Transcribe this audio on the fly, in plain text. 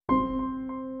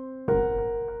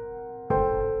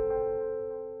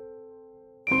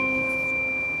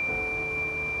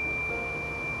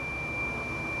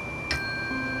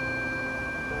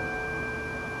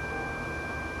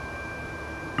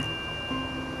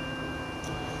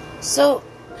So,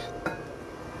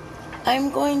 I'm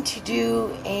going to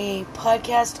do a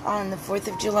podcast on the 4th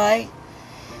of July,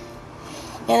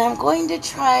 and I'm going to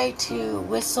try to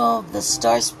whistle the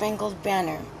Star-Spangled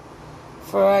Banner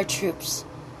for our troops.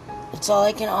 That's all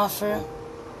I can offer,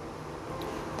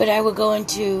 but I will go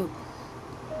into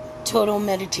total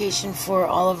meditation for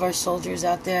all of our soldiers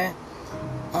out there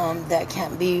that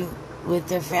can't be with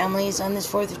their families on this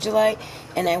 4th of July,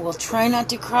 and I will try not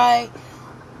to cry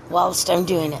whilst I'm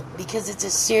doing it, because it's a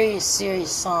serious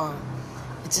song.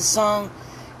 It's a song,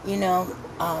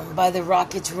 by the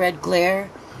Rockets' Red Glare,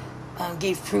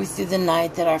 gave proof through the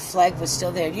night that our flag was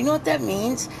still there. Do you know what that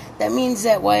means? That means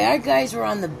that while our guys were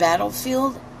on the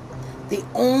battlefield, the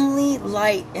only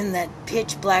light in that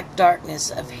pitch black darkness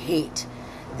of hate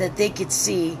that they could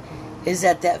see is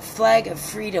that flag of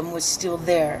freedom was still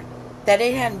there. That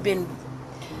it hadn't been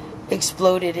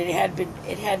exploded, it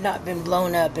had not been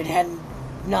blown up, it hadn't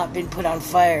not been put on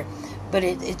fire, but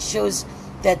it shows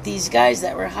that these guys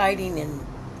that were hiding in,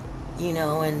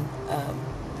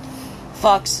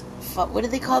 Fox, what do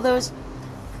they call those?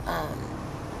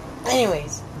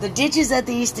 Anyways, the ditches that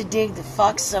they used to dig, the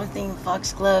Fox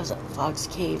Gloves, Fox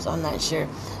Caves, I'm not sure.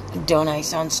 Don't I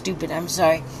sound stupid? I'm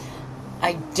sorry.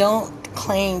 I don't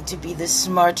claim to be the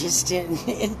smartest in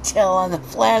intel on the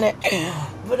planet,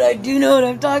 but I do know what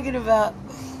I'm talking about.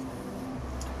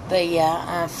 But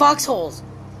yeah, foxholes.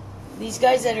 These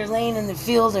guys that are laying in the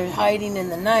field are hiding in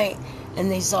the night, and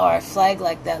they saw our flag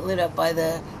like that lit up by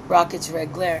the Rockets'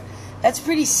 Red Glare. That's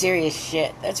pretty serious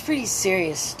shit. That's pretty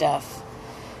serious stuff.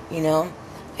 I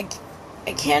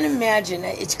can't imagine.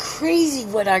 It's crazy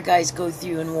what our guys go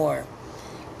through in war.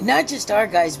 Not just our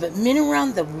guys, but men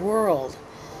around the world.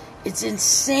 It's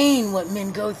insane what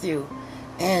men go through.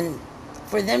 And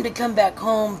for them to come back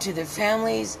home to their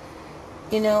families,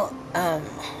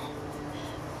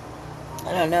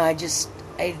 I don't know, it's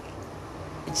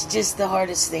just the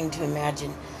hardest thing to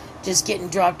imagine. Just getting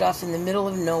dropped off in the middle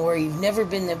of nowhere. You've never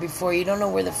been there before. You don't know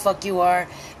where the fuck you are.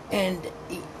 And,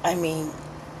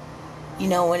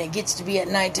 when it gets to be at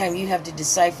nighttime, you have to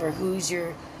decipher who's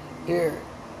your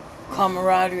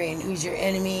camaraderie and who's your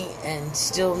enemy, and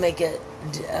still make a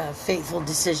fateful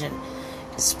decision.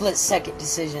 Split-second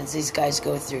decisions these guys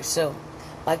go through. So,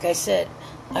 like I said,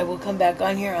 I will come back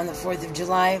on here on the 4th of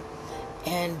July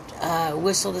and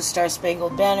whistle the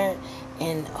Star-Spangled Banner,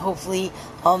 and hopefully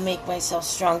I'll make myself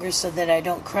stronger so that I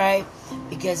don't cry,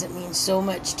 because it means so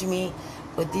much to me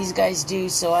what these guys do,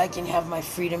 so I can have my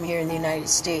freedom here in the United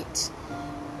States.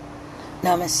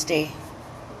 Namaste.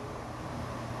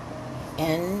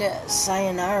 And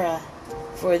sayonara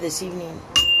for this evening.